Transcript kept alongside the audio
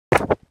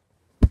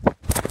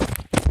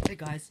Hey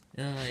guys,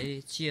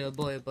 it's your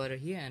boy Butter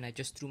here, and I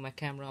just threw my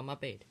camera on my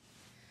bed.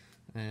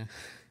 Okay,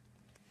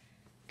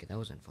 that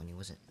wasn't funny,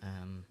 was it?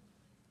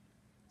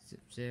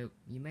 So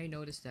you may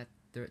notice that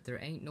there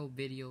ain't no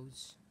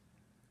videos.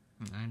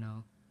 I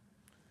know.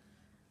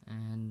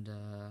 And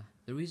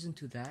the reason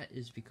to that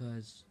is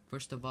because,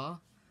 first of all,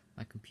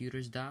 my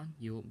computer's down.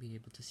 You won't be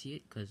able to see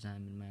it because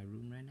I'm in my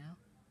room right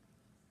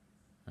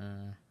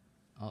now.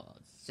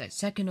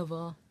 Second of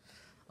all,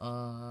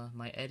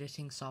 my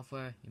editing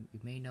software,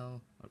 you may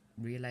know or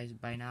realize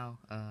by now,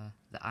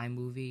 the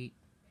iMovie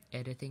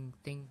editing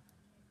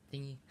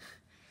thingy.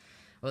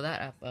 Well,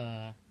 that app,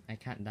 I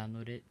can't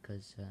download it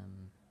because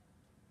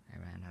I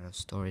ran out of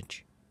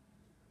storage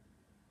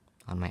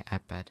on my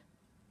iPad.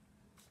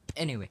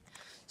 Anyway,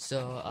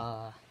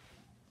 so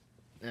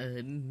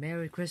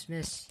Merry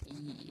Christmas,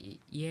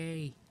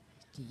 yay!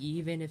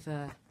 Even if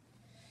it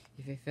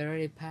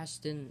already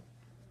passed in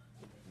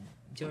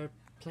your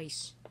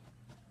place,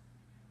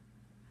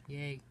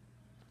 yay!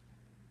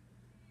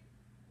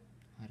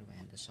 How do I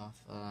end this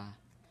off?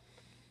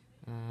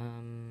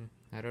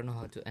 I don't know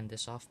how to end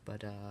this off,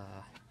 but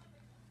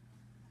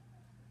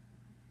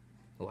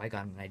oh, I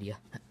got an idea.